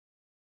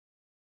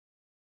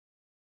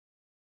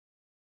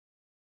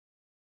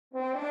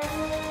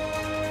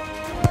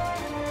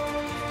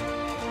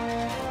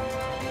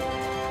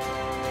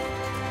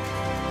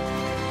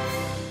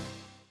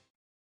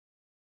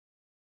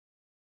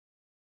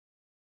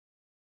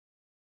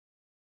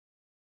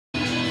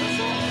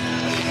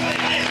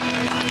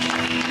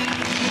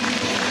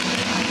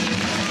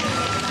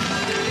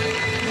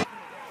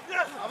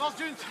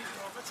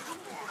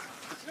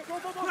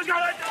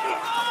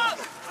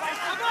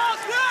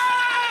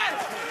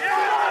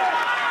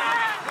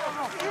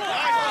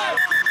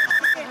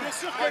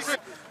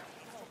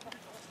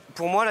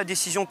Pour moi, la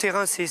décision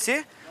terrain, c'est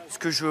essai, parce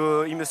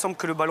que il me semble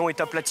que le ballon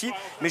est aplati,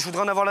 mais je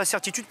voudrais en avoir la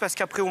certitude parce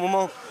qu'après, au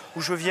moment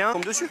où je viens, je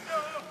tombe dessus.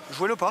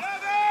 Jouez-le pas.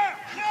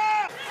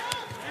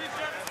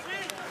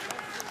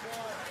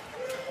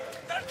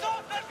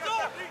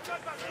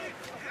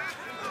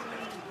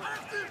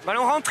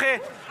 Ballon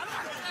rentré.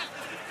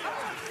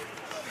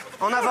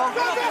 En avant.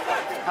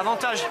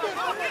 Avantage.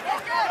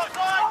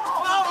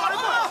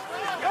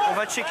 On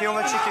va checker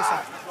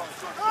ça.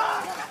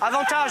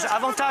 Avantage,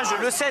 avantage,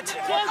 le 7.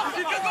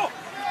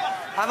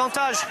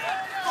 Avantage.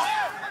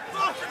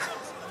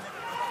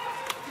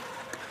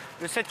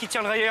 Le 7 qui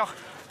tient le rayeur.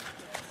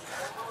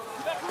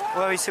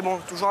 Ouais, oui, c'est bon,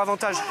 toujours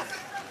avantage.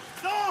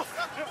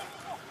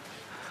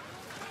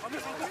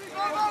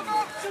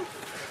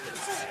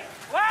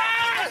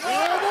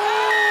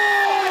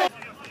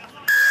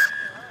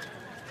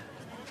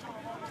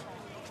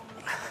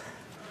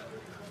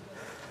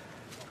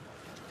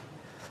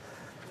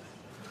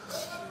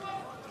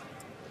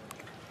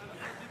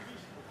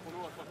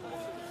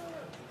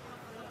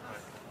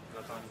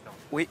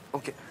 Oui,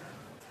 ok.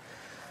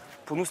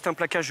 Pour nous, c'est un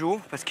plaquage haut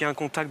parce qu'il y a un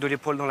contact de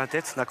l'épaule dans la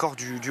tête, d'accord,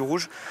 du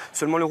rouge.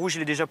 Seulement le rouge,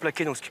 il est déjà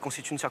plaqué, donc ce qui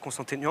constitue une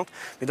circonstance atténuante.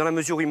 Mais dans la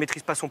mesure où il ne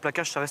maîtrise pas son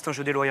plaquage, ça reste un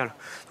jeu déloyal.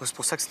 Donc c'est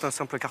pour ça que c'est un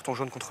simple carton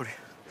jaune contre lui.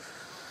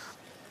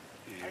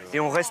 Et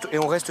on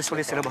reste sur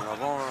l'essai là-bas.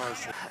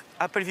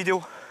 Appel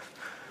vidéo.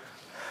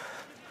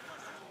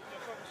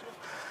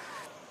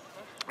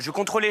 Je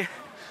contrôlais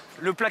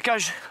le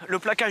plaquage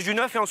du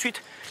 9 et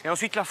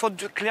ensuite la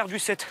faute claire du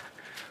 7.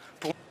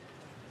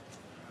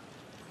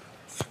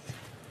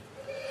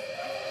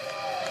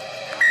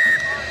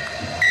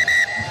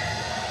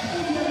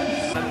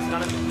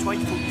 Toi,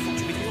 il faut que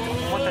tu maîtrises.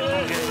 Pour moi, tu as le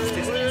temps de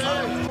réajuster.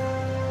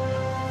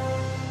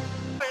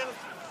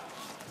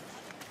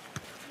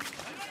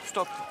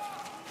 Stop.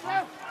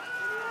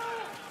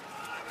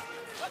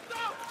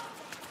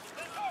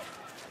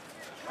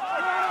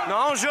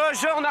 Non,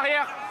 jeu en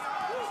arrière.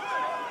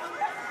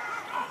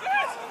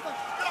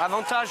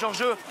 Avantage hors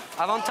jeu.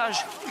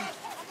 Avantage.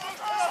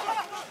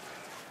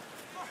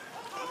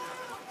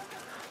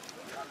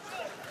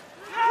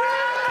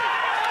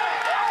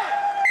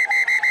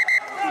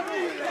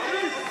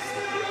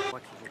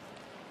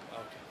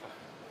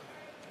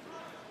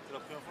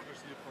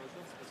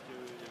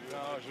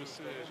 Je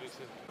sais.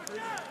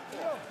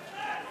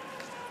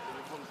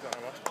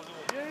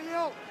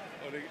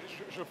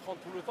 Je prends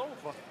tout le temps ou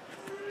pas?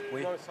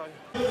 Oui. Non, ça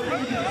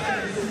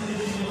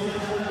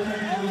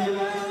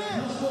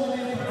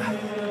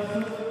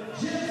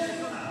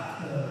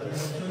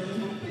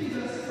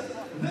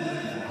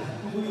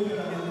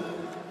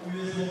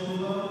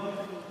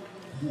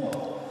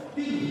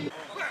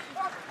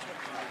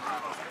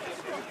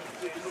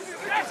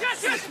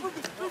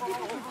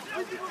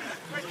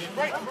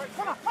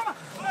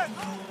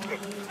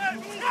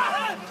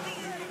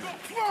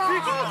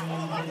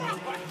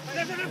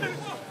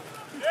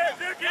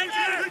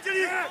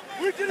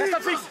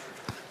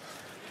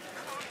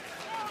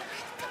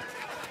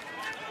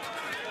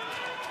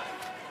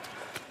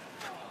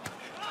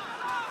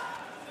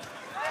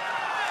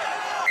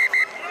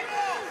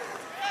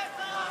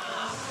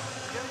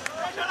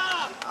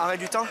Arrêt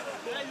du temps.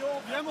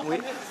 Oui.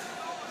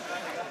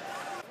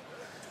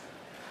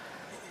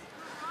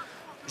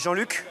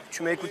 Jean-Luc,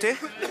 tu m'as écouté?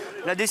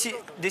 La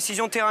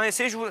décision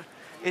terrain-essai,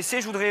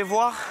 je voudrais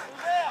voir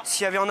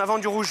s'il y avait en avant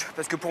du rouge.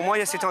 Parce que pour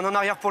moi, c'était en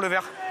arrière pour le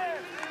vert.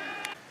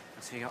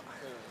 Merci les gars.